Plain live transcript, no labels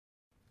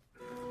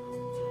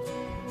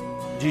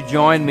Would you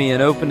join me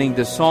in opening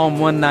to Psalm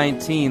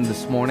 119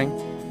 this morning?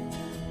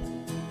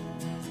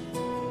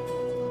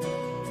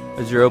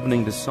 As you're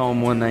opening to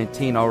Psalm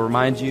 119, I'll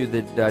remind you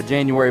that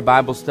January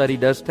Bible study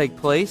does take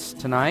place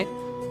tonight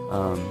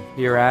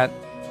here at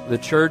the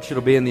church.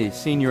 It'll be in the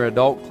senior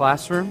adult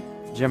classroom.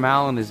 Jim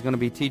Allen is going to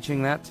be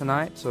teaching that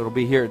tonight, so it'll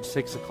be here at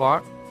 6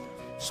 o'clock.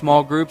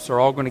 Small groups are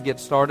all going to get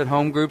started.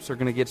 Home groups are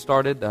going to get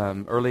started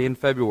early in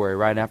February,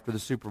 right after the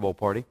Super Bowl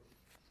party.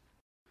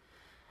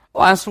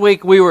 Last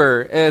week,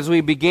 as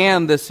we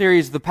began the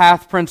series, The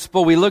Path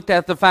Principle, we looked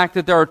at the fact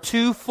that there are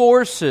two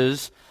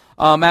forces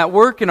at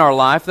work in our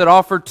life that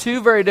offer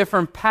two very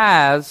different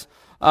paths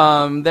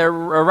that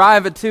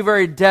arrive at two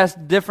very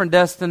different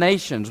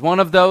destinations. One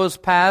of those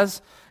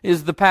paths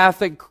is the path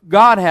that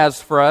God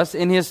has for us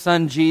in His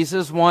Son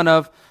Jesus, one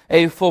of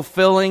a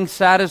fulfilling,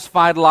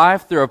 satisfied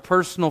life through a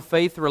personal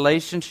faith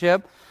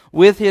relationship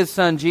with His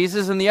Son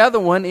Jesus. And the other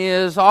one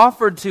is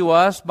offered to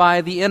us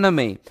by the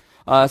enemy.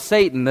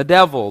 Satan, the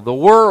devil, the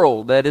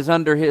world that is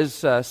under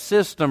his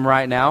system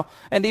right now,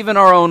 and even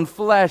our own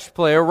flesh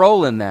play a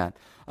role in that.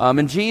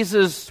 And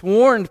Jesus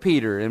warned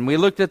Peter, and we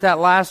looked at that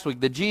last week,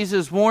 that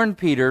Jesus warned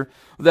Peter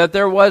that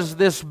there was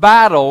this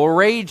battle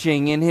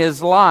raging in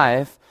his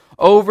life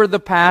over the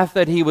path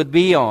that he would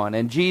be on.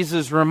 And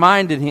Jesus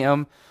reminded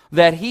him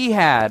that he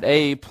had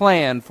a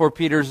plan for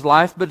Peter's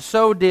life, but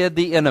so did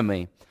the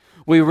enemy.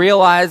 We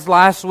realized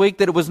last week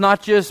that it was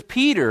not just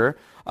Peter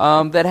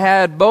that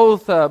had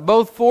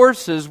both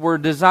forces were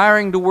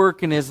desiring to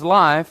work in his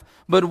life,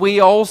 but we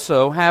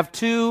also have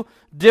two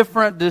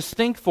different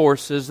distinct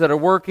forces that are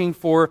working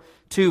for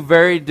two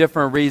very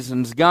different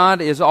reasons. God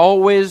is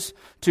always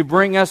to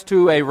bring us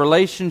to a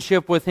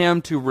relationship with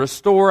Him, to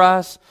restore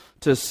us,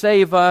 to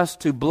save us,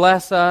 to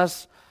bless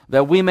us,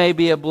 that we may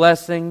be a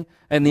blessing,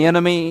 and the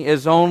enemy,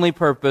 his only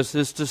purpose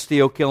is to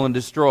steal, kill, and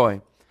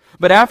destroy.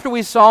 But after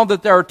we saw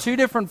that there are two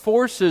different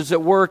forces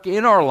at work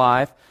in our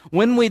life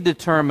when we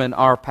determine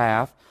our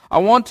path, I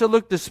want to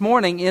look this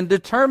morning in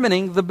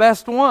determining the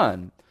best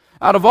one.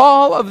 Out of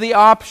all of the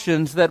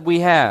options that we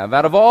have,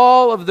 out of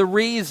all of the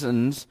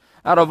reasons,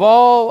 out of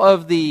all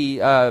of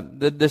the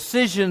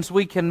decisions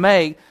we can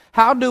make,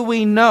 how do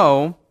we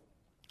know,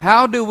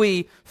 how do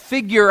we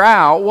figure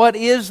out what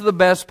is the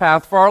best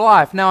path for our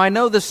life? Now, I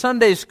know the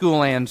Sunday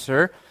school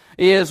answer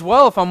is,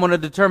 well, if I'm going to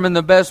determine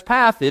the best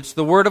path, it's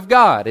the Word of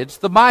God, it's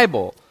the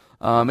Bible,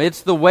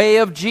 it's the way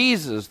of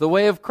Jesus, the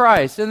way of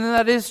Christ, and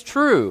that is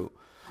true.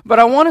 But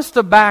I want us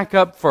to back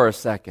up for a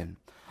second.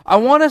 I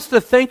want us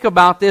to think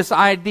about this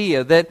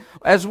idea that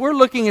as we're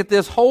looking at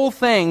this whole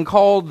thing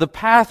called the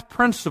path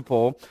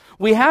principle,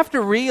 we have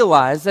to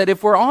realize that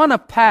if we're on a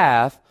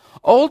path,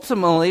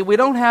 ultimately we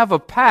don't have a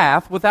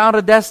path without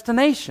a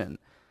destination.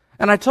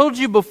 And I told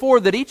you before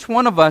that each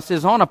one of us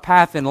is on a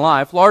path in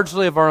life,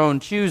 largely of our own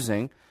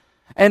choosing,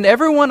 and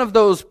every one of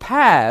those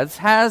paths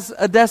has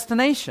a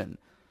destination.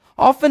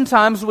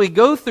 Oftentimes we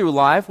go through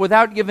life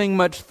without giving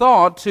much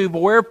thought to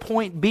where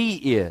point B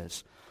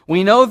is.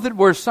 We know that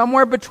we're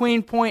somewhere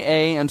between point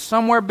A and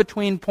somewhere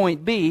between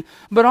point B,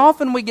 but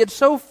often we get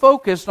so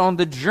focused on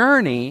the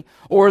journey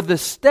or the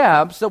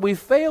steps that we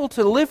fail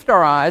to lift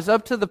our eyes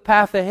up to the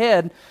path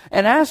ahead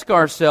and ask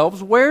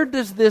ourselves, where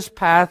does this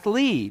path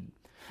lead?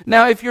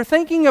 Now, if you're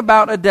thinking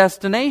about a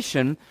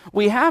destination,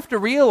 we have to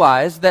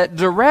realize that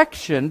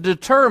direction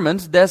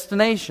determines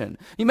destination.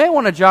 You may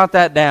want to jot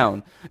that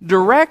down.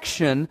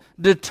 Direction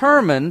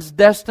determines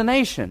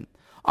destination.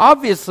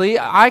 Obviously,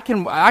 I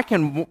can.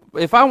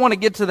 If I want to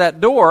get to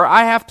that door,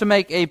 I have to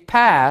make a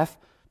path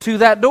to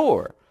that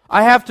door.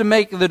 I have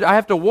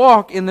to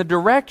walk in the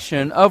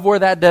direction of where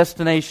that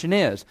destination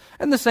is.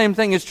 And the same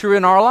thing is true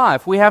in our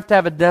life. We have to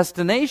have a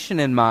destination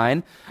in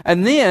mind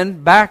and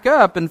then back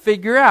up and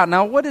figure out,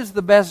 now, what is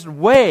the best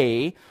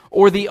way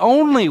or the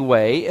only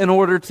way in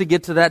order to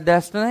get to that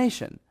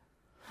destination?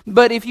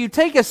 But if you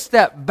take a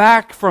step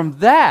back from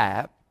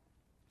that,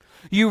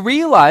 you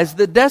realize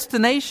that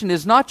destination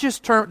is not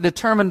just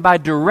determined by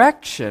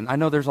direction. I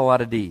know there's a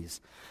lot of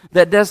D's.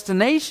 That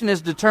destination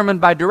is determined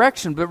by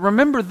direction. But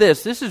remember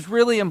this is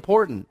really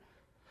important.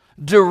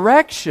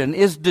 Direction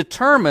is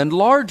determined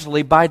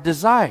largely by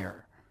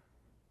desire.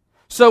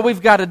 So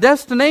we've got a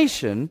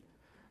destination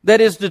that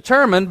is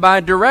determined by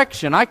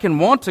direction. I can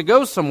want to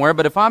go somewhere,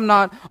 but if I'm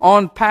not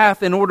on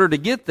path in order to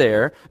get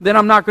there, then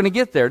I'm not going to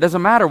get there. It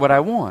doesn't matter what I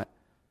want.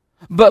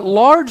 But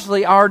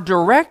largely our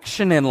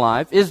direction in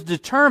life is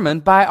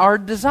determined by our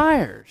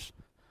desires.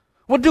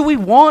 What do we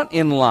want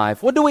in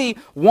life? What do we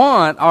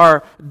want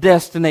our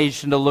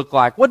destination to look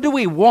like? What do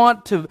we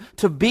want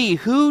to be?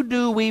 Who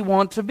do we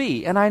want to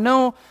be? And I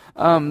know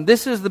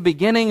this is the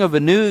beginning of a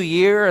new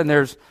year, and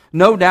there's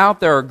no doubt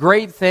there are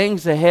great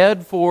things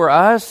ahead for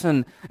us,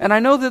 and I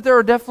know that there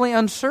are definitely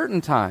uncertain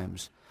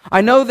times.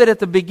 I know that at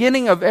the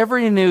beginning of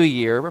every new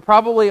year,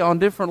 probably on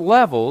different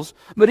levels,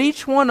 but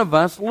each one of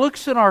us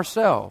looks at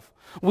ourselves.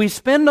 We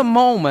spend a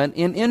moment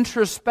in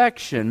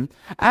introspection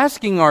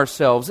asking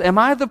ourselves, am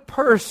I the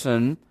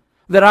person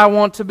that I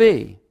want to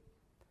be?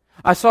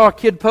 I saw a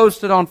kid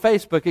post it on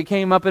Facebook. It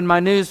came up in my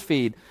news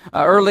feed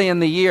early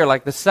in the year,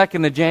 like the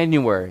 2nd of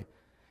January.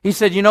 He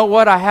said, you know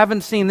what? I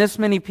haven't seen this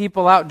many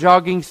people out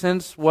jogging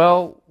since,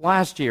 well,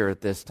 last year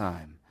at this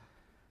time.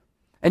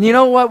 And you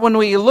know what? When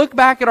we look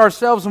back at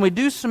ourselves and we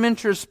do some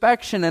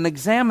introspection and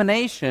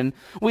examination,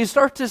 we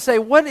start to say,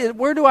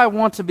 where do I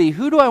want to be?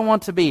 Who do I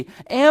want to be?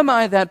 Am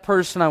I that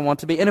person I want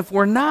to be? And if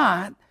we're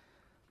not,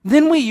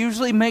 then we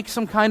usually make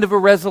some kind of a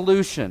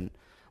resolution.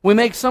 We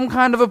make some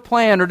kind of a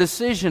plan or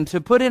decision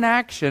to put in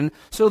action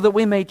so that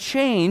we may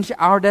change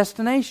our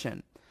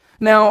destination.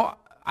 Now,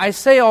 I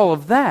say all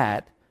of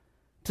that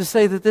to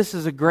say that this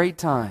is a great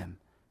time,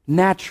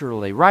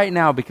 naturally, right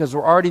now, because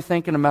we're already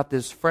thinking about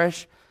this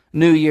fresh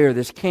new year,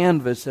 this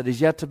canvas that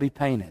is yet to be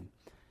painted.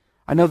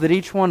 I know that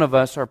each one of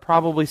us are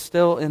probably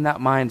still in that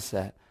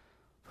mindset.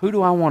 Who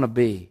do I want to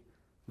be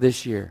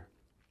this year?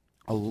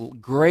 A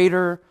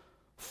greater,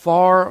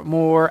 far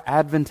more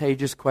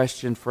advantageous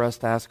question for us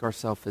to ask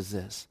ourselves is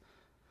this.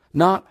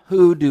 Not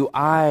who do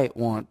I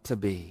want to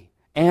be?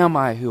 Am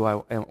I who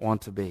I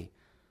want to be?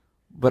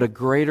 But a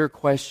greater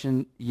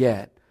question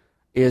yet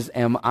is,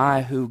 am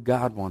I who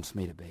God wants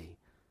me to be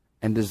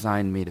and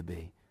designed me to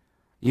be?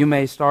 You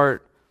may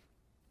start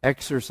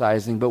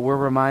exercising, but we're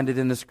reminded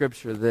in the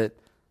Scripture that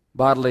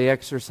bodily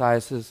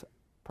exercises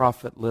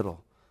profit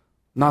little.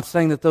 Not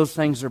saying that those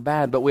things are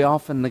bad, but we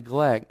often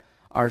neglect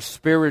our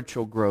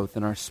spiritual growth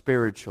and our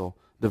spiritual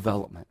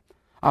development.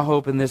 I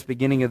hope in this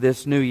beginning of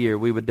this new year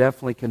we would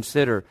definitely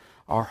consider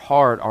our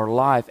heart, our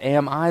life.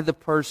 Am I the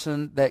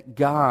person that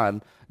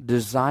God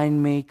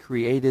designed me,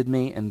 created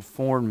me, and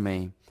formed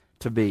me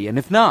to be? And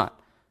if not,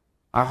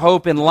 I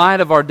hope in light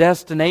of our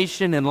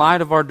destination, in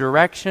light of our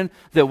direction,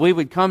 that we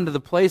would come to the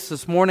place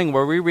this morning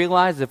where we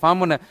realize if I'm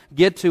going to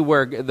get to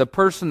where the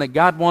person that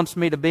God wants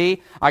me to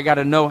be, I got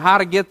to know how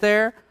to get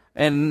there.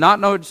 And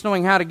not just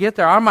knowing how to get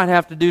there, I might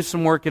have to do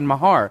some work in my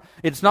heart.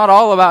 It's not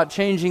all about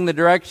changing the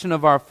direction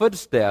of our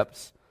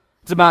footsteps.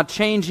 It's about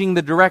changing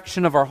the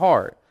direction of our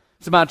heart.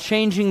 It's about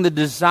changing the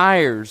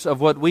desires of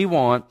what we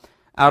want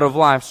out of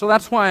life. So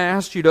that's why I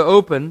asked you to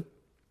open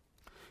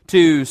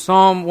to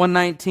Psalm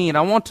 119.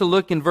 I want to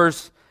look in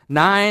verse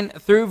 9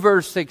 through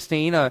verse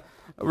 16.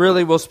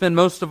 Really, we'll spend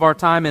most of our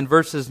time in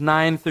verses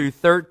 9 through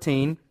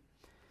 13.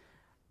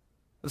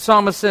 The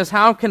psalmist says,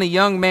 "How can a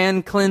young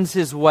man cleanse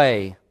his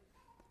way?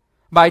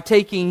 By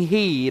taking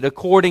heed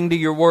according to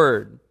your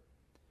word.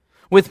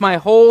 With my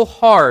whole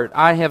heart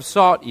I have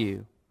sought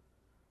you.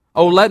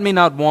 Oh, let me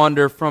not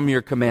wander from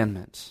your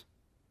commandments.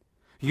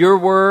 Your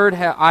word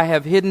I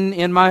have hidden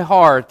in my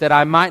heart, that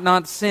I might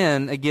not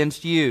sin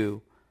against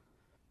you.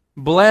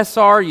 Blessed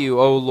are you,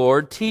 O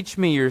Lord, teach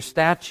me your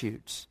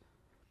statutes.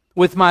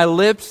 With my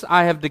lips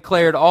I have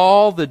declared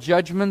all the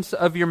judgments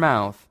of your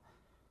mouth.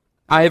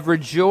 I have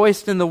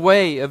rejoiced in the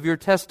way of your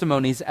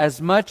testimonies as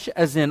much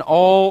as in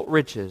all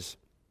riches.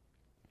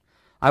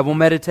 I will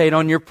meditate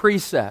on your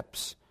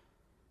precepts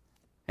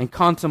and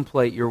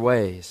contemplate your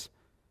ways.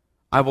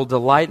 I will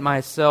delight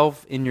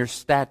myself in your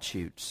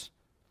statutes,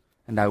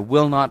 and I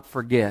will not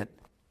forget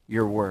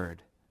your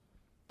word."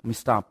 Let me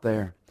stop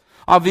there.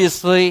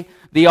 Obviously,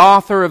 the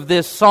author of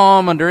this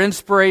psalm, under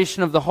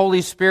inspiration of the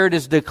Holy Spirit,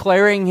 is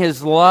declaring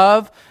his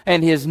love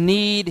and his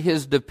need,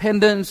 his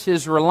dependence,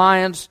 his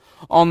reliance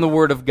on the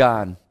Word of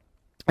God.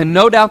 And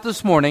no doubt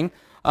this morning,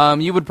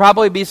 you would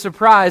probably be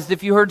surprised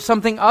if you heard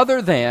something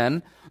other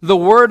than the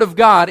Word of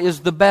God is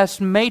the best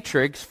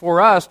matrix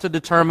for us to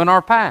determine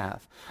our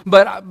path.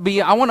 But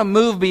I want to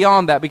move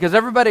beyond that, because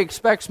everybody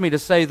expects me to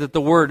say that the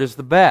Word is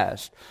the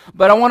best.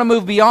 But I want to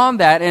move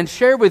beyond that and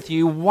share with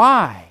you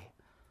why.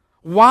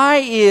 Why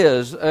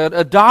is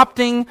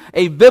adopting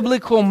a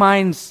biblical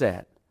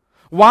mindset?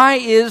 Why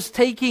is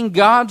taking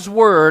God's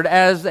Word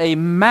as a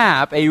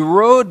map, a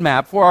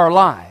roadmap for our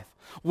life?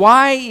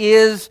 Why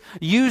is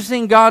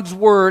using God's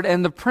Word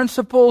and the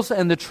principles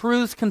and the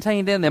truths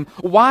contained in them,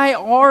 why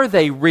are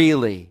they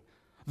really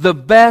the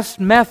best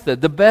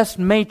method, the best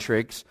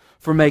matrix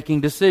for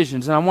making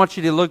decisions? And I want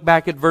you to look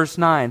back at verse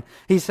 9.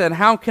 He said,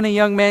 "How can a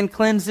young man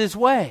cleanse his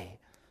way?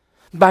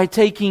 By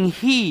taking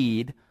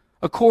heed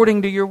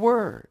according to your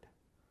word."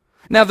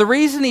 Now, the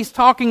reason he's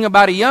talking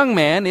about a young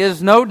man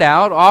is, no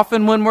doubt,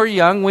 often when we're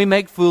young, we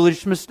make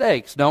foolish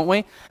mistakes, don't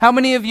we? How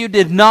many of you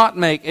did not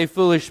make a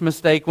foolish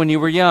mistake when you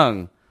were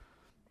young?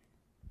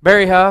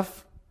 Barry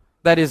Huff,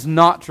 that is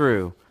not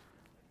true.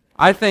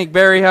 I think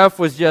Barry Huff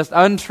was just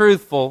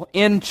untruthful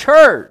in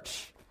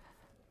church.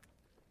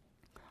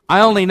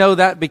 I only know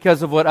that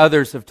because of what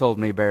others have told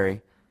me,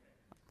 Barry.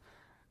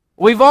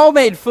 We've all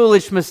made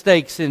foolish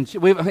mistakes in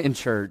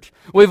church.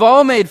 We've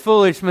all made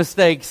foolish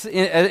mistakes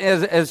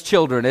as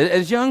children,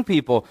 as young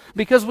people,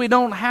 because we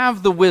don't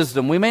have the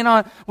wisdom. We may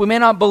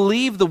not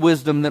believe the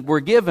wisdom that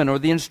we're given, or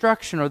the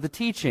instruction, or the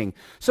teaching.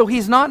 So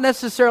he's not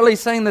necessarily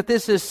saying that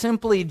this is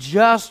simply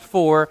just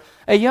for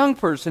a young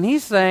person.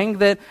 He's saying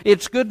that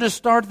it's good to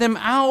start them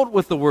out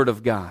with the Word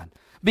of God.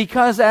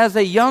 Because as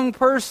a young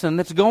person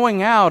that's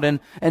going out and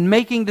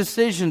making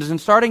decisions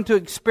and starting to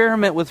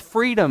experiment with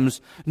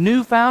freedoms,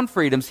 newfound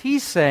freedoms,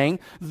 he's saying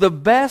the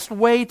best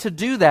way to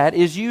do that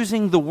is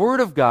using the Word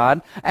of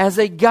God as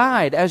a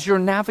guide, as your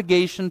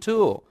navigation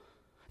tool.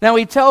 Now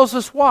he tells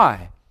us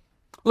why.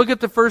 Look at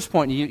the first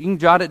point. You can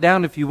jot it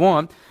down if you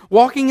want.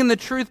 Walking in the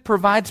truth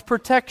provides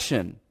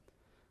protection.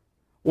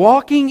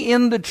 Walking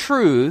in the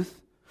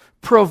truth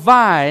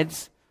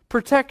provides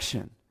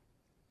protection.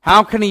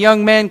 How can a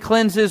young man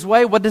cleanse his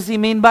way? What does he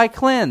mean by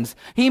cleanse?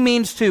 He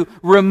means to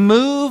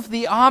remove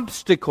the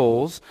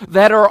obstacles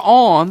that are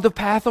on the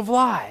path of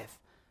life.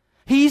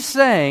 He's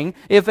saying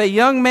if a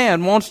young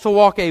man wants to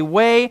walk a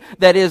way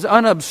that is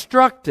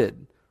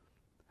unobstructed,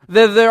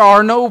 that there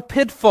are no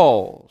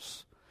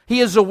pitfalls, he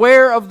is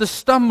aware of the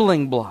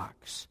stumbling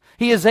blocks,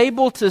 he is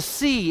able to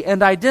see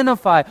and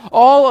identify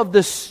all of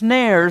the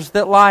snares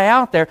that lie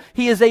out there.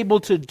 He is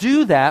able to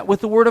do that with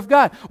the Word of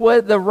God.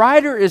 What the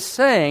writer is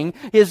saying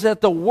is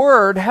that the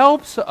Word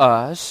helps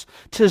us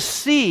to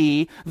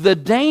see the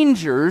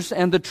dangers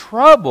and the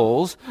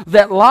troubles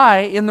that lie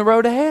in the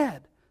road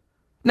ahead.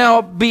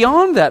 Now,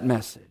 beyond that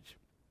message,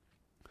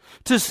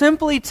 to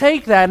simply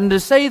take that and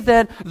to say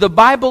that the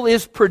Bible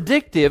is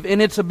predictive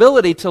in its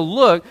ability to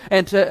look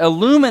and to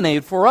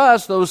illuminate for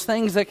us those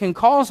things that can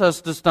cause us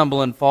to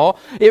stumble and fall,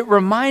 it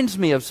reminds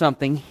me of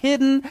something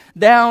hidden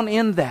down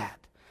in that.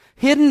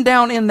 Hidden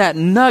down in that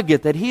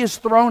nugget that He has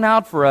thrown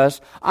out for us,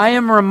 I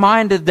am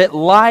reminded that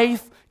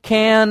life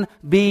can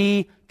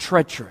be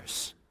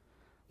treacherous.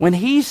 When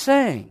He's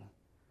saying,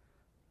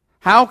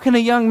 how can a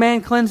young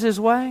man cleanse his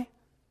way?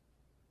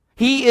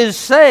 He is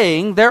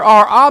saying there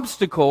are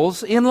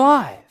obstacles in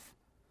life.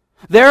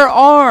 There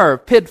are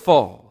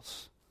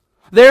pitfalls.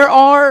 There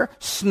are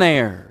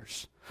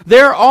snares.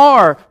 There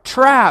are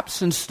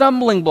traps and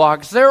stumbling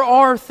blocks. There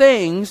are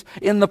things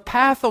in the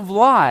path of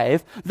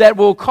life that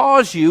will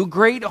cause you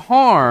great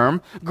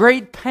harm,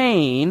 great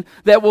pain,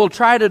 that will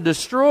try to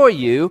destroy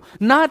you,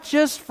 not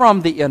just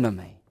from the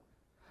enemy.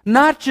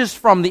 Not just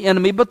from the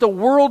enemy, but the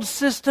world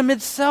system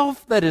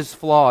itself that is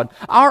flawed.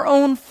 Our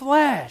own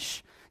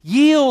flesh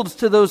yields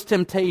to those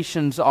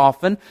temptations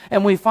often,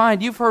 and we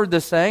find, you've heard the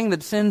saying,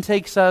 that sin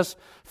takes us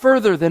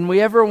further than we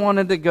ever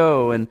wanted to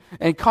go and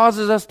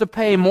causes us to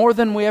pay more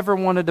than we ever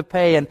wanted to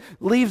pay and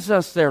leaves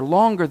us there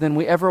longer than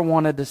we ever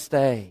wanted to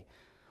stay.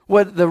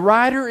 What the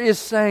writer is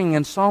saying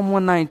in Psalm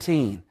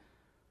 119,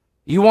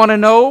 you want to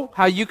know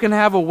how you can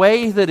have a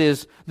way that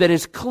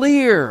is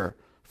clear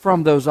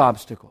from those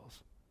obstacles?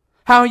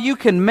 How you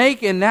can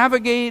make and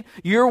navigate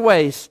your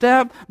way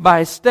step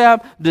by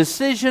step,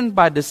 decision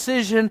by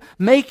decision,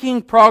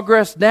 making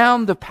progress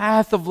down the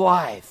path of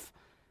life.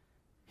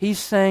 He's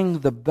saying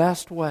the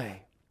best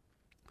way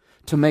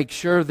to make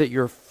sure that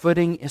your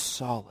footing is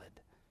solid,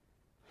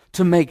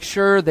 to make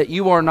sure that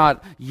you are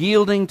not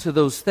yielding to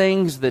those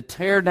things that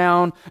tear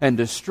down and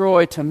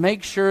destroy, to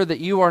make sure that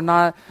you are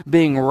not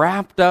being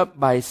wrapped up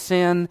by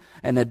sin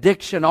and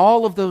addiction,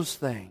 all of those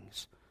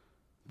things.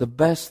 The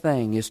best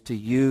thing is to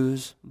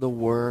use the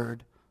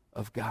Word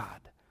of God,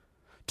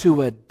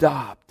 to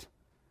adopt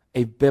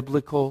a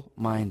biblical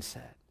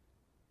mindset.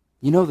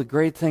 You know the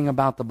great thing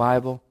about the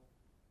Bible?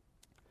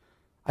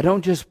 I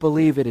don't just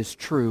believe it is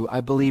true, I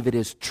believe it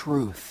is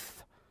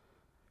truth.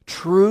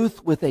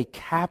 Truth with a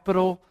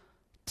capital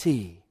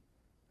T.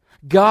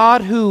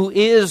 God who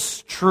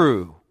is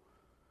true,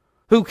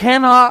 who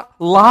cannot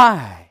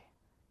lie,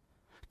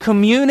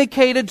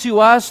 communicated to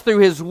us through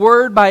His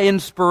Word by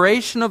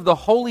inspiration of the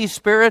Holy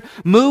Spirit,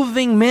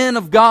 moving men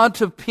of God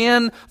to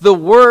pen the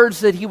words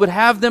that He would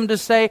have them to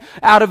say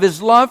out of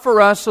His love for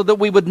us, so that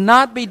we would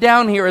not be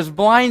down here as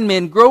blind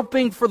men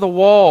groping for the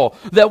wall,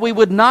 that we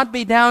would not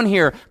be down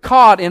here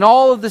caught in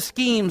all of the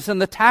schemes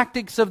and the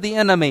tactics of the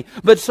enemy,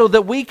 but so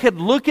that we could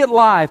look at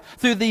life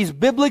through these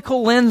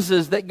biblical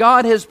lenses that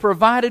God has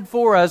provided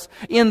for us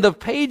in the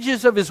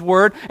pages of His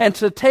Word, and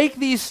to take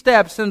these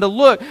steps and to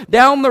look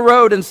down the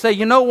road and say,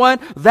 you know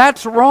what?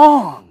 That's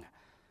wrong.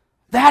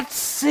 That's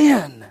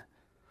sin.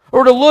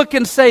 Or to look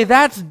and say,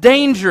 that's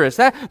dangerous.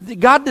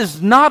 God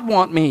does not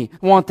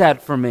want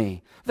that for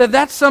me.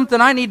 That's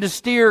something I need to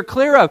steer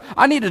clear of.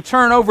 I need to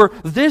turn over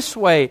this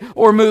way,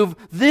 or move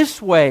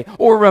this way,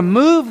 or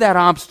remove that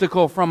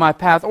obstacle from my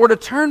path, or to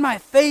turn my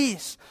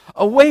face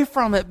away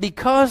from it,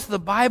 because the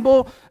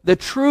Bible, the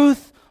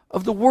truth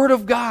of the Word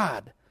of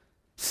God,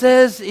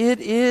 says it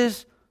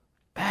is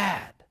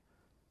bad.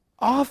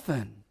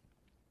 Often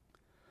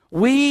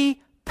we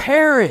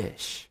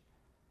perish,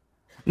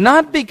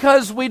 not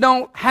because we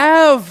don't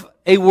have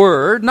a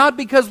word, not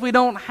because we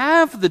don't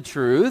have the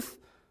truth,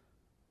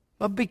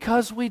 but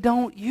because we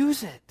don't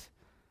use it.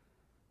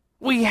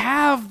 We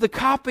have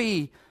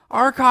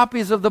our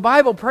copies of the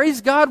Bible.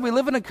 Praise God, we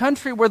live in a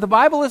country where the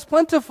Bible is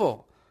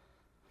plentiful.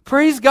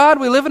 Praise God,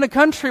 we live in a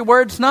country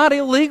where it's not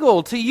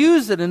illegal to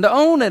use it and to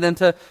own it and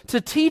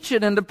to teach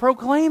it and to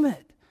proclaim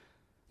it.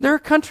 There are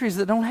countries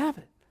that don't have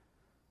it.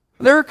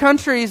 There are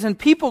countries and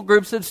people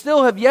groups that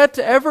still have yet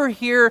to ever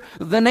hear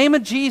the name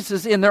of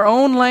Jesus in their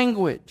own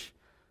language.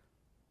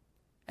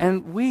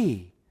 And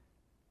we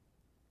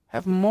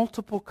have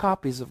multiple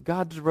copies of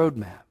God's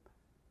roadmap.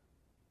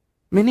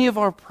 Many of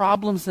our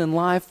problems in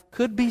life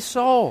could be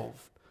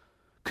solved,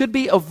 could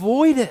be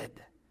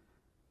avoided,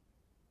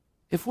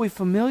 if we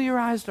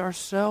familiarized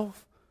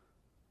ourselves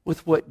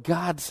with what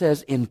God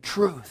says in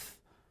truth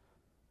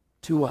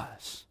to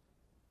us.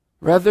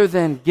 rather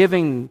than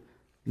giving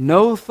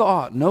no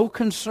thought, no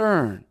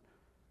concern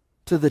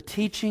to the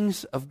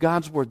teachings of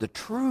God's Word, the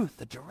truth,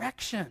 the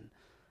direction.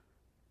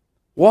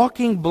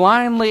 Walking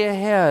blindly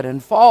ahead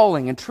and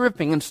falling and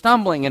tripping and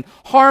stumbling and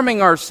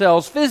harming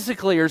ourselves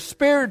physically or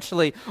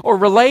spiritually or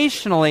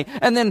relationally,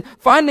 and then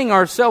finding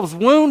ourselves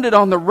wounded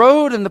on the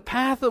road and the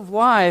path of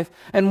life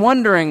and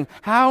wondering,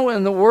 how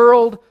in the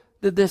world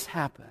did this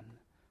happen?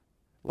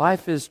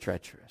 Life is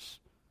treacherous.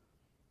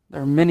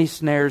 There are many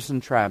snares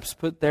and traps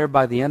put there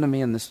by the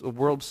enemy and the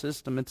world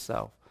system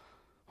itself.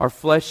 Our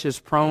flesh is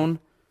prone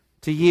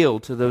to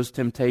yield to those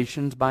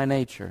temptations by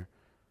nature.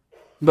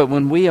 But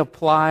when we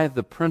apply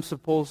the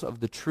principles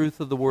of the truth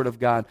of the Word of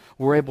God,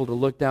 we're able to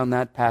look down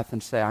that path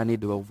and say, I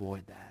need to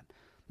avoid that.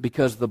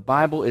 Because the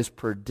Bible is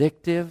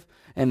predictive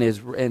and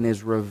is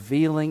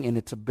revealing in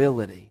its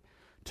ability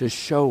to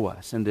show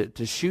us and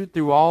to shoot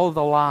through all of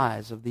the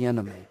lies of the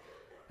enemy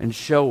and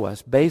show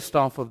us, based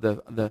off of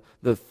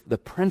the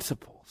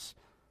principles,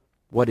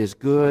 what is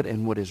good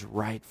and what is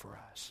right for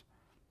us.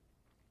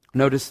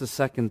 Notice the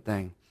second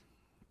thing.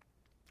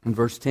 In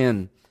verse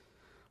 10,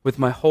 with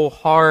my whole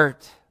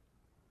heart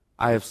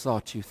I have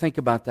sought you. Think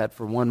about that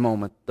for one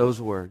moment, those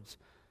words.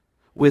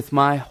 With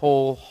my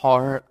whole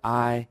heart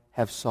I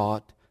have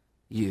sought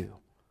you.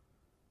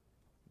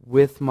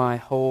 With my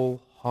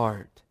whole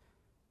heart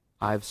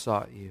I've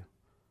sought you.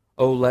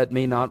 Oh, let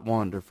me not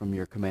wander from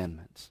your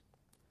commandments.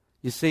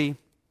 You see,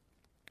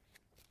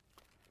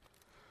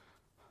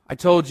 I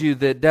told you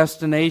that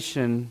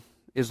destination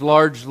is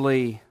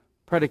largely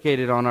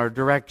predicated on our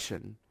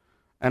direction,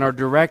 and our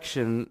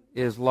direction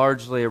is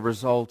largely a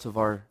result of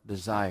our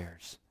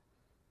desires.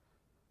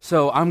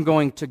 So I'm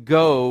going to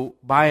go,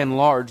 by and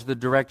large, the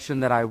direction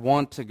that I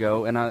want to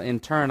go, and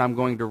in turn I'm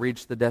going to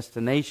reach the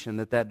destination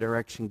that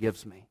direction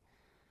gives me.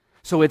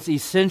 So it's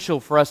essential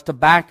for us to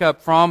back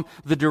up from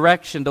the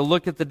direction, to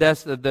look at the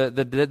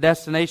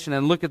destination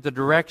and look at the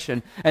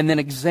direction, and then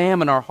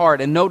examine our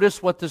heart. And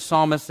notice what the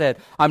psalmist said.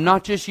 I'm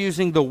not just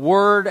using the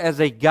Word as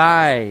a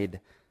guide.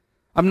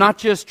 I'm not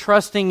just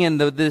trusting in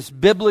this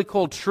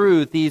biblical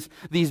truth,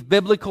 these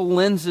biblical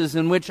lenses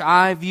in which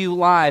I view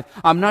life.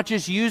 I'm not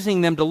just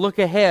using them to look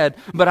ahead,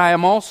 but I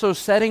am also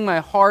setting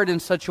my heart in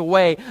such a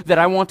way that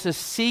I want to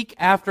seek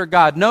after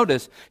God.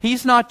 Notice,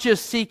 he's not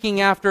just seeking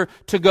after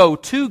to go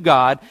to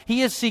God,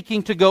 he is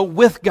seeking to go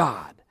with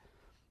God.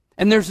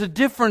 And there's a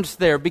difference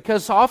there,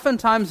 because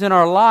oftentimes in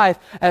our life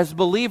as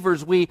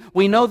believers, we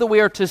know that we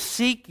are to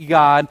seek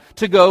God,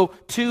 to go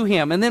to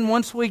Him. And then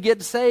once we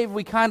get saved,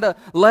 we kind of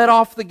let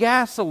off the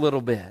gas a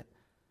little bit.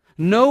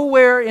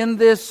 Nowhere in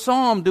this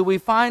psalm do we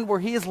find where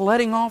he is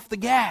letting off the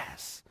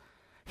gas.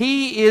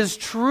 He is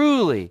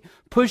truly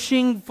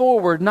pushing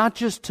forward, not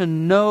just to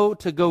know,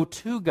 to go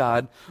to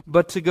God,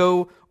 but to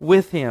go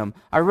with Him.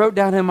 I wrote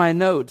down in my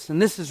notes,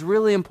 and this is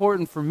really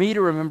important for me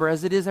to remember,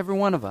 as it is every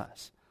one of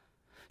us.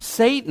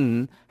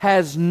 Satan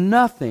has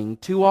nothing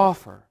to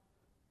offer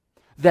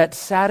that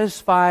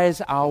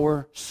satisfies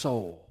our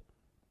soul.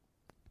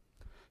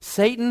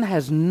 Satan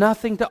has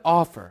nothing to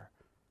offer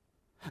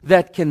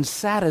that can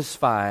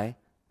satisfy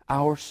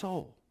our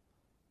soul.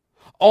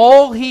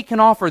 All he can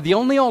offer, the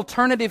only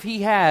alternative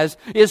he has,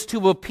 is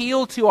to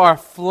appeal to our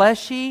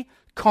fleshy,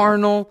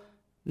 carnal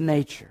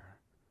nature.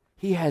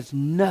 He has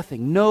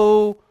nothing,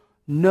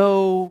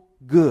 no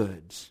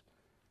goods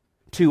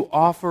to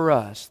offer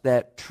us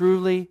that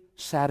truly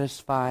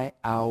satisfy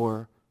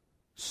our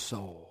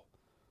soul.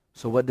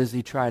 So what does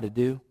he try to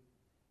do?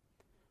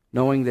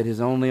 Knowing that his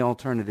only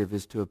alternative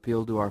is to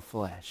appeal to our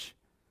flesh.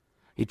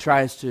 He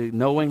tries to,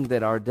 knowing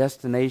that our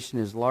destination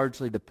is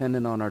largely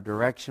dependent on our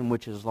direction,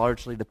 which is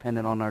largely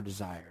dependent on our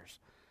desires.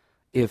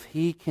 If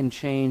he can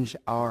change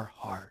our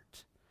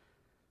heart,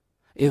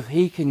 if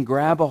he can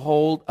grab a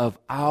hold of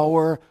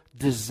our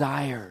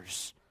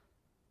desires,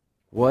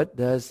 what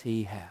does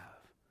he have?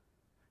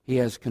 He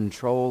has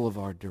control of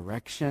our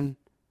direction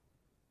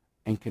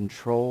and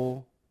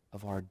control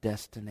of our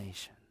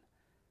destination.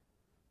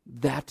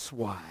 That's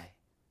why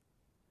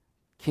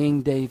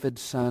King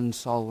David's son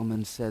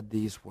Solomon said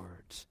these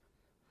words,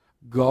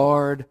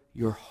 "Guard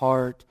your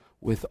heart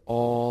with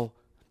all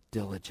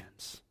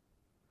diligence,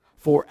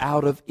 for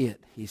out of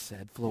it," he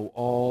said, "flow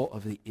all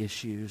of the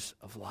issues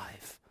of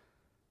life."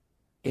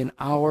 In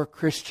our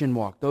Christian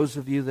walk, those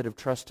of you that have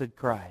trusted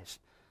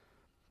Christ,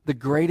 the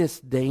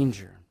greatest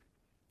danger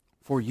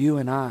for you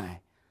and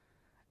I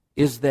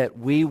is that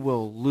we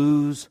will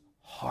lose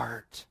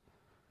heart.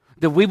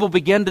 That we will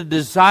begin to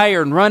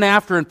desire and run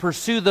after and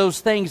pursue those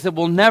things that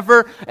will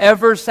never,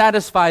 ever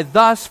satisfy,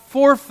 thus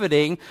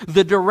forfeiting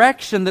the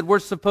direction that we're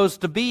supposed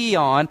to be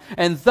on,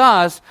 and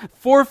thus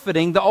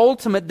forfeiting the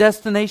ultimate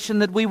destination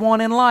that we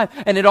want in life.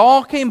 And it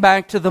all came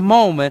back to the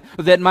moment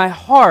that my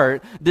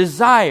heart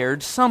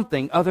desired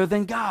something other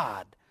than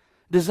God.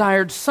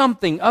 Desired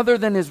something other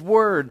than His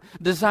Word.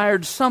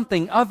 Desired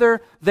something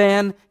other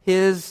than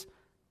His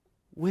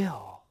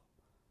will.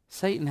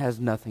 Satan has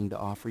nothing to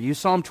offer you.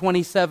 Psalm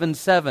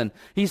 27:7,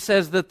 he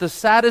says that the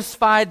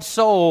satisfied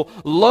soul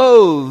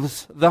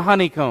loathes the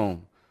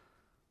honeycomb,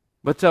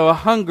 but to a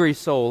hungry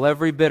soul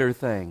every bitter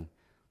thing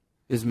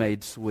is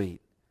made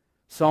sweet.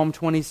 Psalm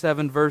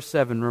 27 verse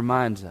 7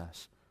 reminds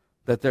us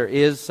that there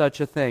is such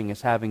a thing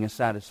as having a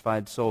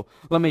satisfied soul.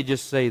 Let me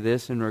just say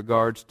this in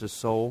regards to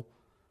soul.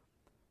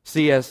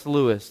 C.S.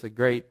 Lewis, the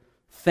great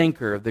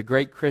thinker, the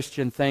great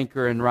Christian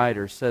thinker and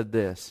writer, said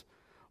this: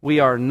 "We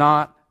are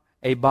not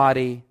a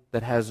body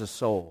that has a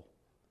soul."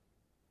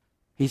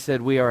 He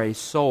said, "We are a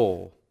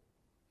soul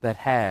that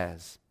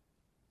has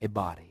a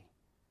body."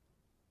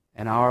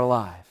 In our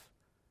life,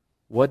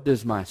 what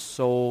does my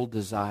soul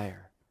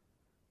desire?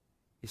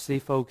 You see,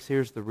 folks,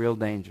 here's the real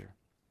danger.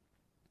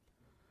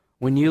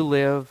 When you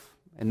live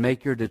and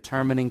make your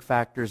determining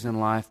factors in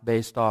life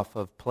based off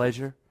of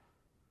pleasure,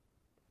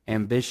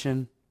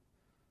 ambition,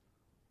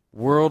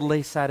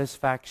 worldly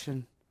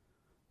satisfaction,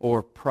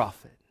 or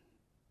profit,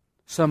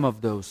 some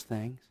of those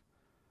things,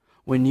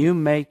 when you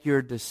make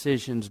your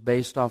decisions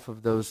based off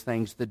of those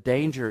things, the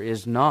danger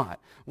is not,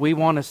 we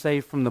want to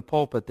say from the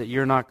pulpit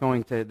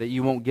that that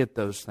you won't get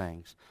those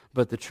things.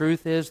 But the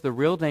truth is, the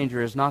real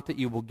danger is not that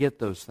you will get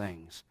those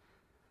things,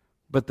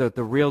 but that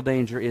the real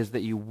danger is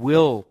that you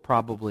will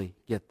probably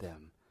get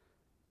them.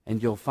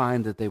 And you'll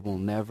find that they will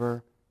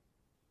never,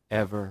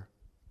 ever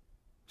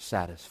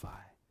satisfy.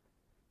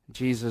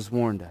 Jesus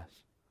warned us,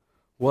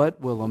 what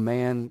will a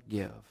man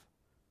give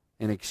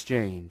in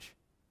exchange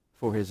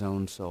for his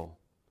own soul?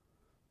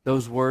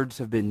 Those words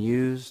have been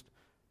used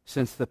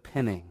since the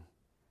penning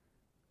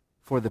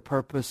for the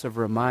purpose of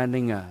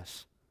reminding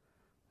us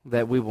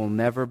that we will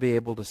never be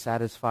able to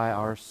satisfy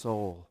our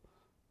soul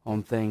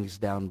on things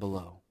down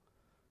below.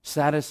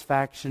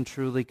 Satisfaction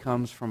truly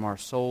comes from our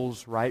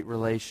soul's right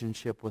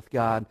relationship with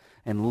God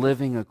and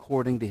living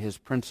according to His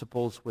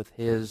principles with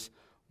His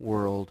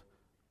world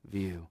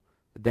view.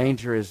 The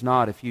danger is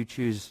not if you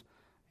choose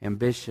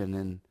ambition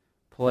and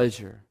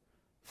pleasure,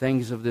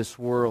 things of this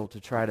world, to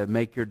try to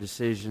make your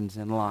decisions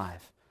in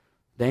life.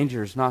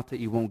 Danger is not that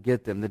you won't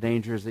get them. The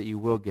danger is that you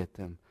will get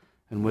them.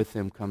 And with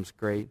them comes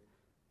great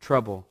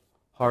trouble,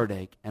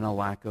 heartache, and a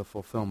lack of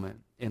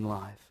fulfillment in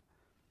life.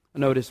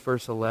 Notice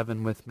verse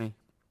 11 with me.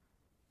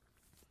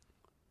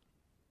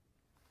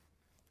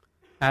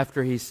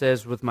 After he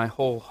says, "With my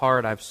whole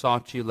heart I've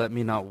sought you, let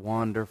me not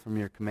wander from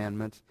your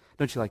commandments."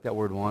 Don't you like that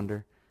word,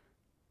 wander?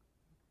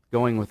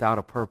 Going without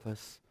a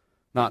purpose,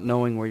 not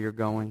knowing where you're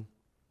going.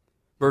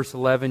 Verse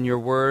 11, "Your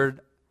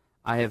word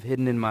I have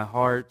hidden in my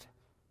heart,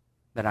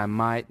 that I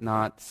might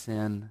not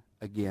sin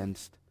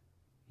against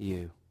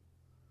you."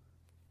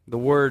 The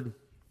word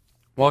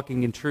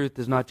walking in truth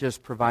does not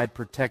just provide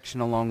protection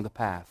along the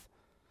path.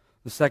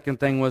 The second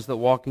thing was that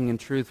walking in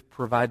truth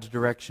provides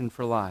direction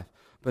for life.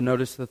 But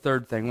notice the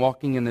third thing.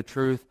 Walking in the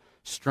truth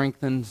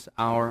strengthens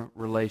our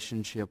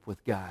relationship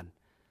with God.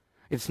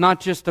 It's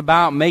not just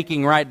about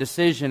making right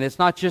decision. It's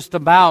not just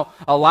about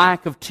a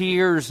lack of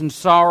tears and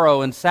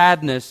sorrow and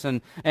sadness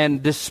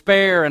and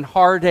despair and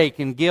heartache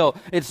and guilt.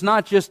 It's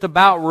not just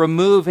about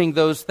removing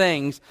those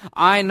things.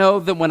 I know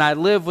that when I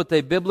live with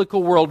a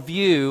biblical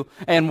worldview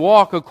and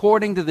walk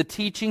according to the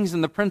teachings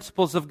and the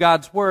principles of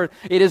God's Word,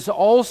 it is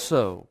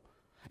also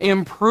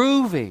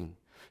improving,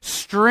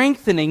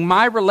 strengthening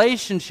my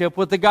relationship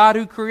with the God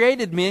who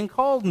created me and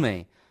called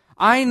me.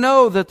 I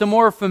know that the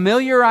more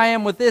familiar I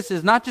am with this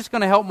is not just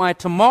going to help my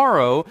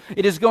tomorrow,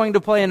 it is going to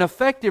play an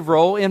effective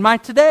role in my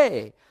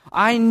today.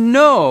 I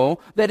know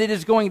that it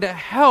is going to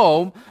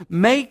help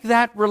make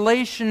that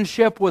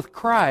relationship with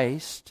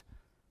Christ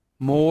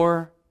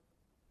more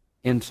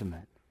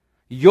intimate.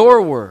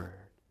 Your word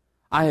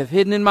I have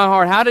hidden in my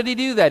heart. How did he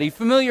do that? He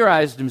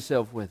familiarized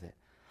himself with it.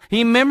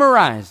 He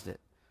memorized it.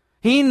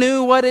 He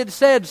knew what it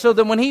said, so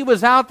that when he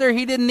was out there,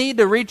 he didn't need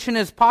to reach in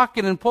his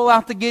pocket and pull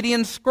out the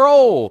Gideon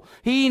scroll.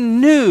 He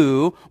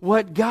knew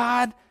what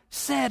God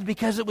said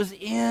because it was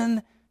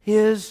in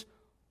his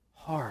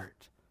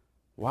heart.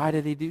 Why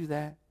did he do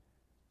that?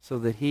 So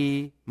that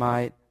he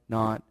might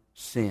not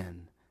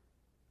sin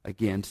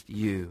against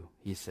you,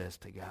 he says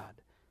to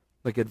God.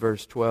 Look at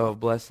verse 12.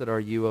 "Blessed are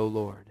you, O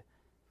Lord.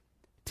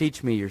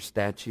 Teach me your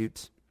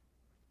statutes.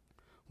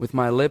 With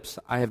my lips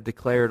I have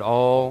declared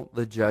all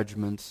the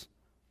judgments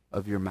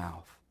of your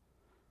mouth."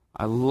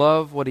 I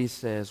love what he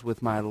says.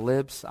 With my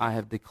lips I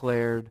have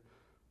declared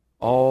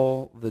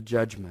all the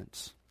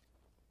judgments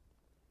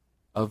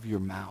of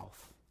your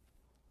mouth.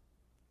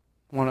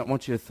 I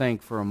want you to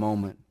think for a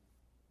moment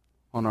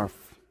on our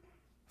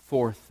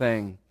fourth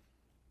thing,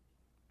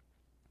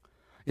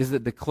 is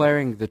that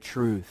declaring the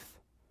truth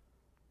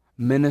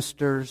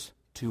ministers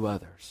to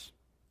others.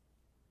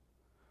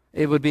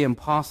 It would be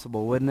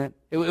impossible, wouldn't it?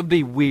 It would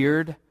be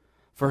weird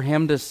for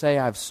him to say,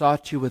 "I've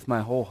sought you with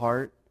my whole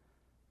heart.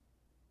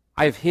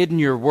 I have hidden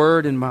your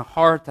word in my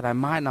heart that I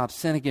might not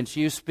sin against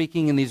you,"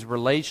 speaking in these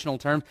relational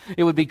terms.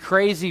 It would be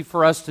crazy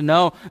for us to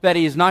know that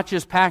he has not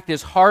just packed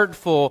his heart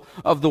full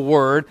of the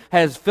word,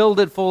 has filled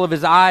it full of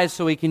his eyes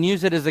so he can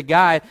use it as a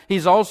guide.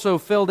 He's also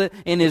filled it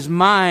in his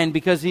mind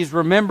because he's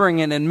remembering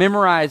it and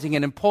memorizing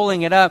it and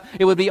pulling it up.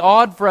 It would be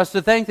odd for us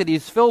to think that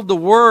he's filled the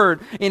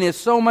word in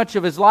so much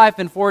of his life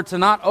and for it to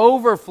not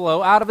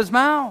overflow out of his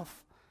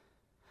mouth.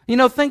 You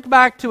know, think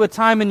back to a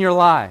time in your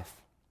life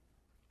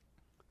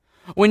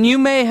when you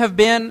may have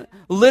been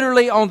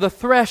literally on the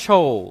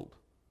threshold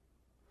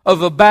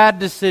of a bad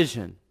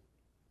decision.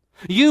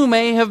 You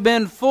may have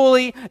been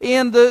fully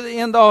in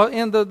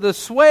the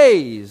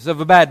sways of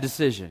a bad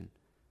decision.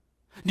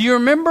 Do you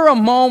remember a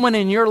moment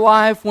in your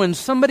life when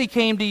somebody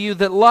came to you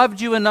that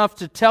loved you enough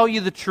to tell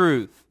you the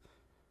truth?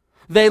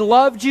 They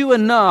loved you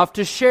enough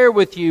to share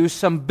with you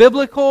some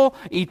biblical,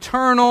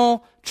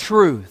 eternal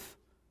truth.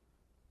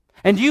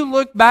 And you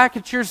look back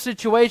at your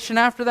situation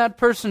after that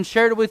person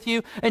shared it with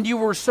you, and you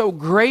were so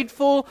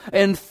grateful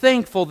and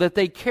thankful that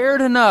they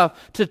cared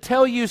enough to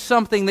tell you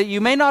something that you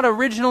may not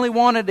originally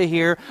wanted to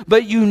hear,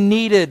 but you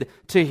needed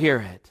to hear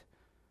it.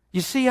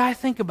 You see, I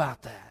think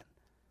about that.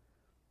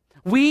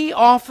 We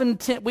often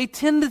we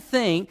tend to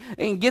think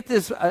and get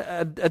this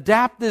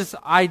adapt this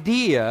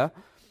idea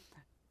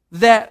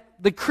that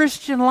the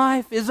Christian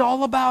life is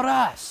all about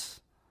us.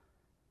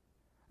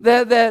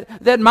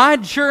 That my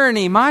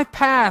journey, my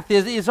path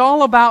is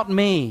all about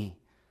me.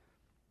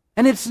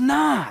 And it's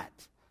not.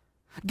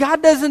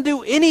 God doesn't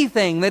do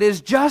anything that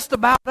is just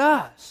about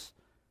us.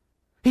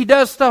 He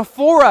does stuff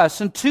for us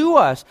and to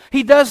us.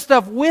 He does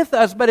stuff with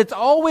us, but it's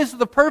always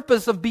the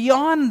purpose of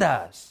beyond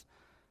us.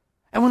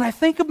 And when I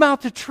think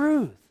about the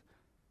truth,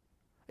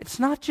 it's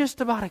not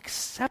just about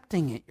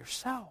accepting it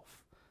yourself.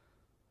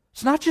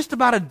 It's not just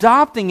about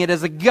adopting it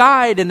as a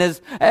guide and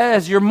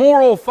as your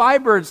moral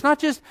fiber. It's not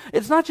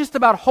just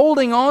about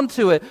holding on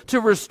to it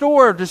to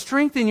restore, to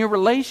strengthen your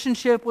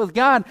relationship with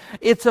God.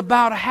 It's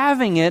about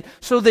having it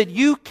so that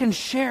you can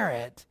share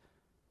it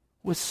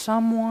with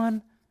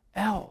someone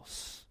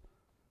else.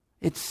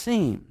 It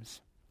seems.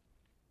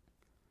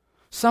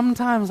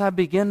 Sometimes I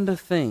begin to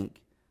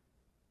think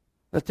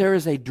that there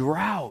is a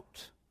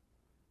drought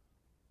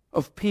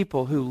of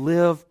people who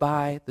live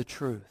by the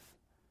truth.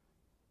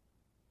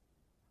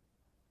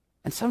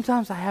 And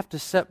sometimes I have to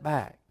step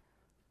back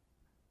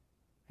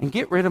and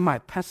get rid of my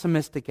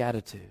pessimistic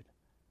attitude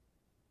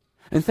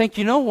and think,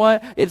 you know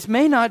what? It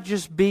may not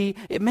be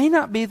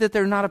that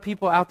there are not a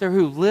people out there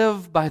who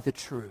live by the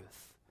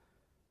truth.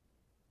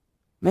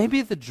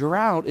 Maybe the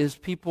drought is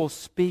people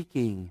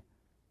speaking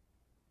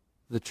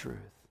the truth.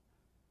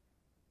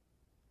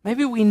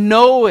 Maybe we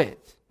know it.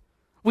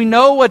 We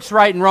know what's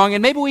right and wrong,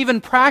 and maybe we even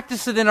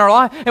practice it in our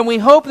life, and we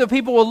hope that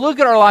people will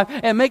look at our life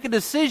and make a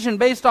decision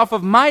based off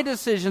of my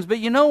decisions. But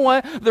you know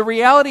what? The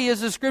reality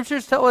is the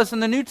Scriptures tell us in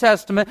the New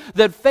Testament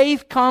that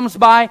faith comes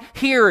by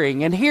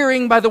hearing, and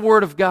hearing by the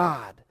Word of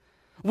God.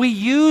 We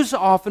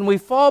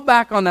fall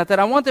back on that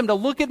I want them to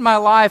look at my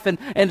life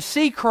and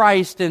see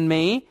Christ in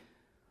me.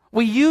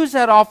 We use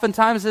that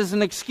oftentimes as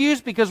an excuse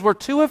because we're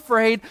too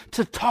afraid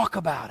to talk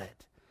about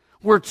it.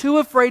 We're too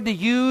afraid to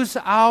use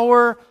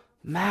our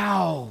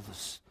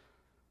mouths.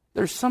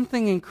 There's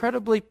something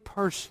incredibly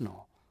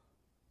personal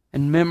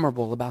and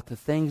memorable about the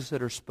things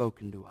that are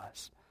spoken to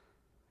us.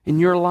 In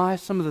your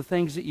life, some of the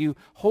things that you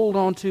hold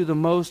on to the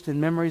most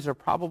in memories are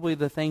probably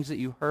the things that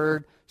you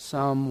heard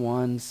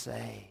someone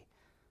say.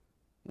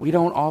 We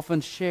don't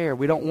often share.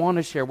 We don't want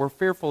to share. We're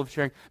fearful of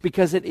sharing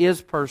because it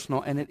is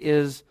personal and it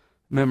is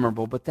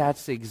memorable. But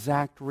that's the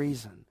exact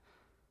reason.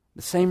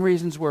 The same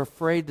reasons we're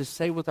afraid to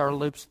say with our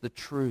lips the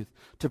truth,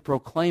 to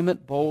proclaim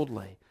it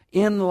boldly,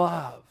 in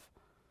love.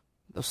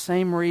 The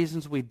same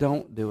reasons we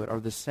don't do it are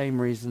the same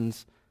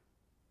reasons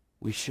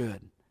we should.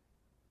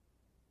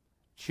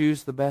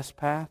 Choose the best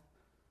path.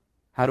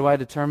 How do I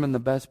determine the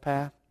best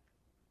path?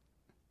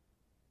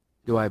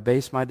 Do I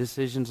base my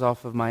decisions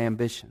off of my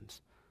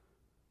ambitions?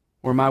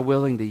 Or am I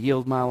willing to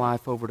yield my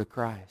life over to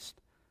Christ?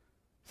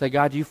 Say,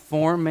 God, you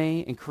formed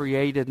me and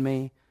created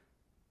me,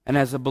 and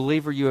as a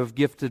believer you have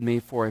gifted me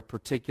for a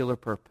particular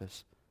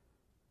purpose.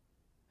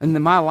 And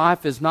my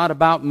life is not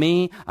about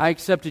me. I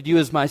accepted you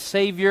as my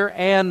Savior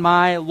and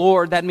my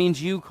Lord. That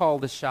means you call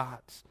the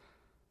shots.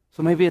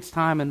 So maybe it's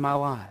time in my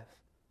life.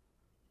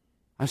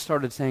 I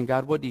started saying,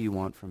 God, what do you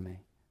want from me?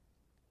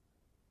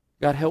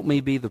 God, help me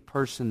be the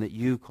person that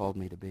you called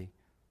me to be.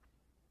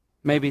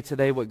 Maybe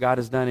today what God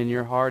has done in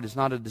your heart is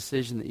not a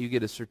decision that you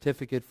get a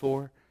certificate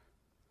for.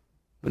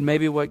 But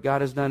maybe what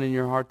God has done in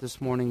your heart this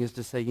morning is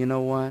to say, you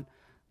know what?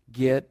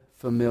 Get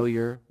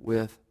familiar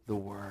with the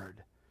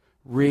Word.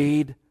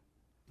 Read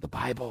the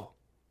Bible.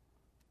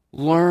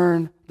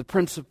 Learn the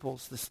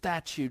principles, the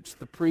statutes,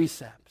 the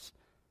precepts.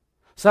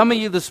 Some of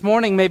you this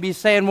morning may be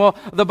saying, well,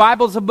 the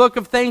Bible's a book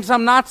of things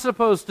I'm not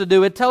supposed to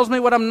do. It tells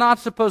me what I'm not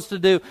supposed to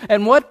do.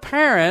 And what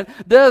parent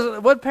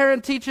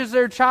teaches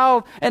their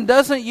child and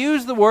doesn't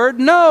use the Word?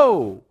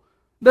 No.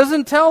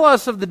 Doesn't tell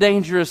us of the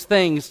dangerous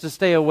things to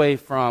stay away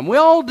from. We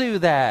all do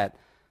that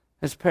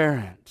as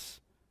parents.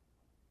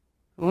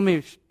 Let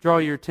me draw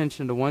your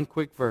attention to one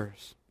quick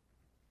verse.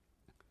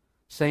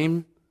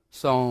 Same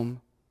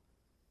Psalm,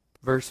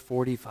 verse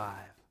 45.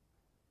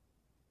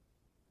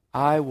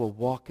 I will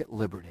walk at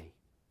liberty.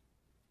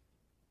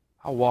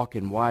 I'll walk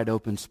in wide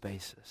open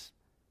spaces.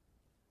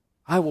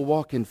 I will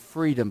walk in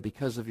freedom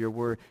because of your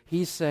word.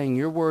 He's saying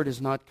your word is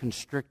not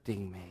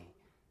constricting me.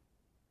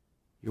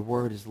 Your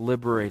word is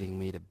liberating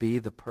me to be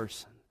the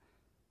person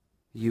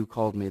you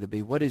called me to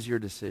be. What is your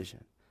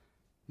decision?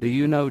 Do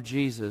you know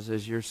Jesus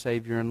as your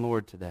Savior and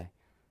Lord today?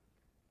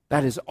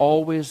 That is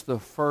always the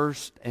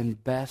first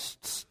and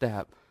best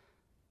step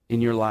in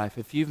your life.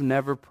 If you've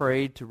never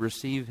prayed to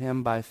receive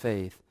Him by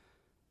faith,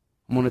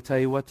 I'm going to tell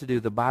you what to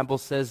do. The Bible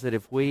says that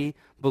if we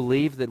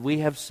believe that we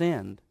have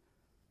sinned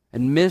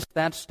and missed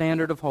that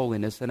standard of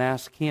holiness and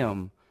ask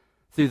Him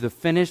through the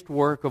finished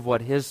work of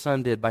what His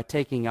Son did by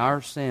taking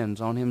our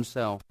sins on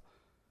Himself,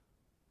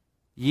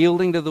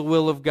 yielding to the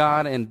will of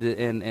God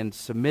and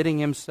submitting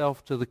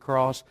Himself to the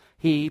cross,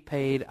 He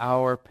paid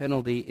our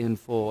penalty in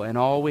full. And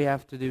all we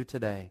have to do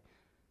today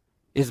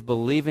is,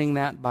 believing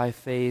that by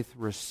faith,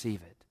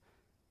 receive it.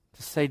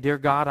 To say, dear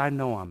God, I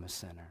know I'm a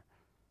sinner,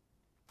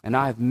 and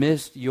I've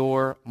missed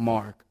your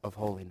mark of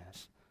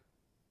holiness.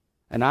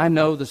 And I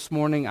know this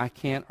morning I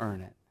can't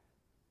earn it.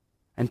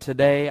 And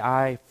today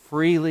I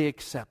freely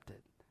accept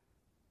it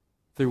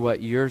through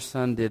what your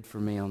Son did for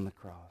me on the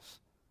cross.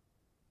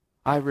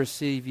 I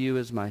receive you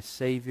as my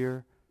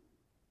Savior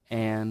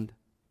and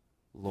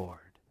Lord.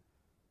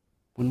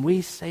 When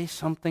we say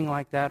something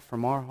like that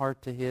from our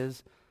heart to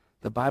His,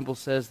 the Bible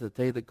says that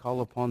they that call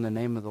upon the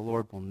name of the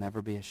Lord will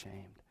never be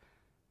ashamed.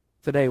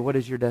 Today, what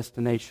does your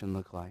destination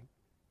look like?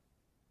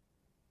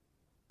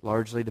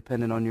 Largely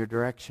dependent on your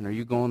direction. Are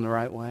you going the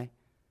right way?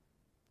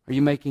 Are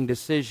you making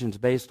decisions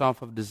based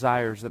off of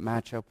desires that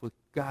match up with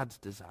God's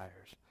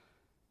desires?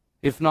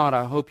 If not,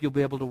 I hope you'll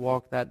be able to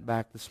walk that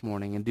back this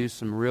morning and do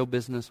some real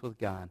business with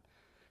God.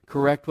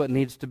 Correct what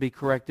needs to be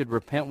corrected,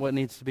 repent what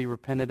needs to be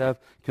repented of,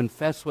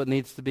 confess what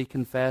needs to be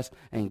confessed,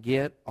 and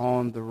get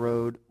on the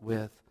road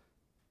with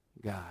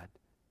God.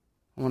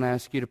 I want to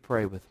ask you to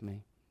pray with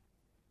me.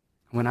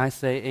 When I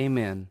say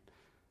amen,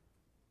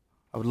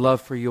 I would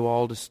love for you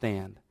all to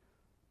stand.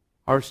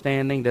 Our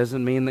standing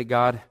doesn't mean that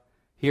God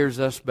hears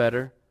us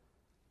better.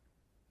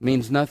 It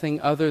means nothing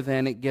other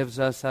than it gives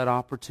us that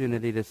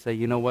opportunity to say,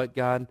 you know what,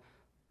 God?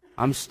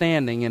 I'm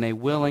standing in a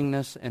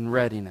willingness and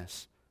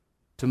readiness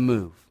to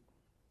move,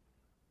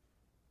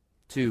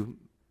 to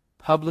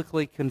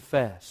publicly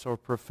confess or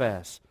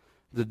profess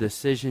the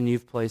decision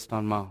you've placed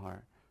on my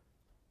heart.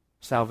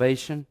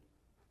 Salvation,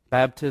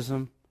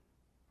 baptism,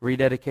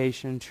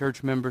 rededication,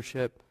 church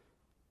membership.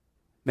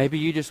 Maybe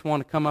you just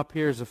want to come up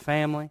here as a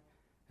family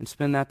and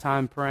spend that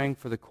time praying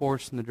for the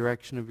course and the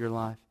direction of your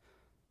life.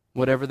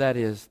 Whatever that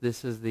is,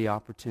 this is the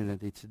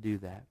opportunity to do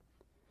that.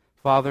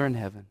 Father in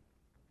heaven,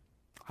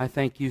 I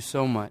thank you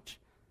so much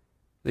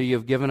that you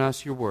have given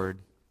us your word.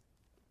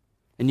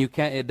 And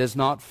it does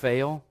not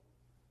fail.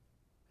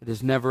 It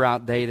is never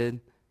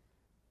outdated.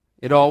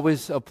 It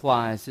always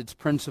applies. Its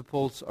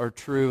principles are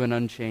true and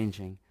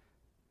unchanging.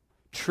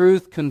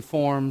 Truth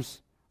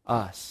conforms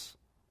us.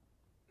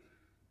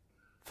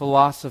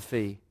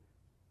 Philosophy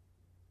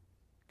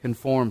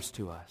conforms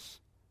to us.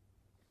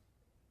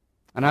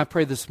 And I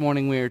pray this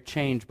morning we are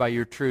changed by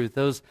your truth.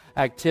 Those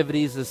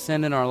activities of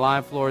sin in our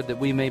life, Lord, that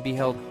we may be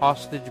held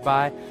hostage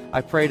by, I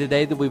pray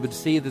today that we would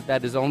see that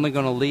that is only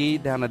going to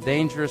lead down a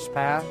dangerous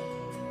path.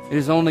 It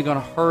is only going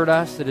to hurt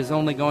us. It is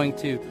only going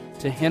to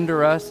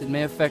hinder us. It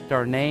may affect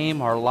our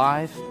name, our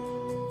life.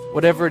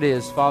 Whatever it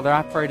is, Father,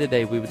 I pray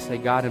today we would say,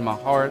 God, in my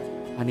heart,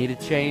 I need a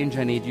change.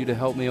 I need you to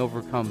help me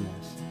overcome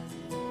this.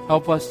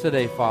 Help us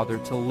today, Father,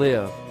 to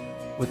live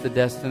with the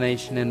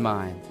destination in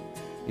mind.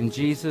 In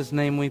Jesus'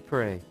 name we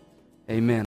pray. Amen.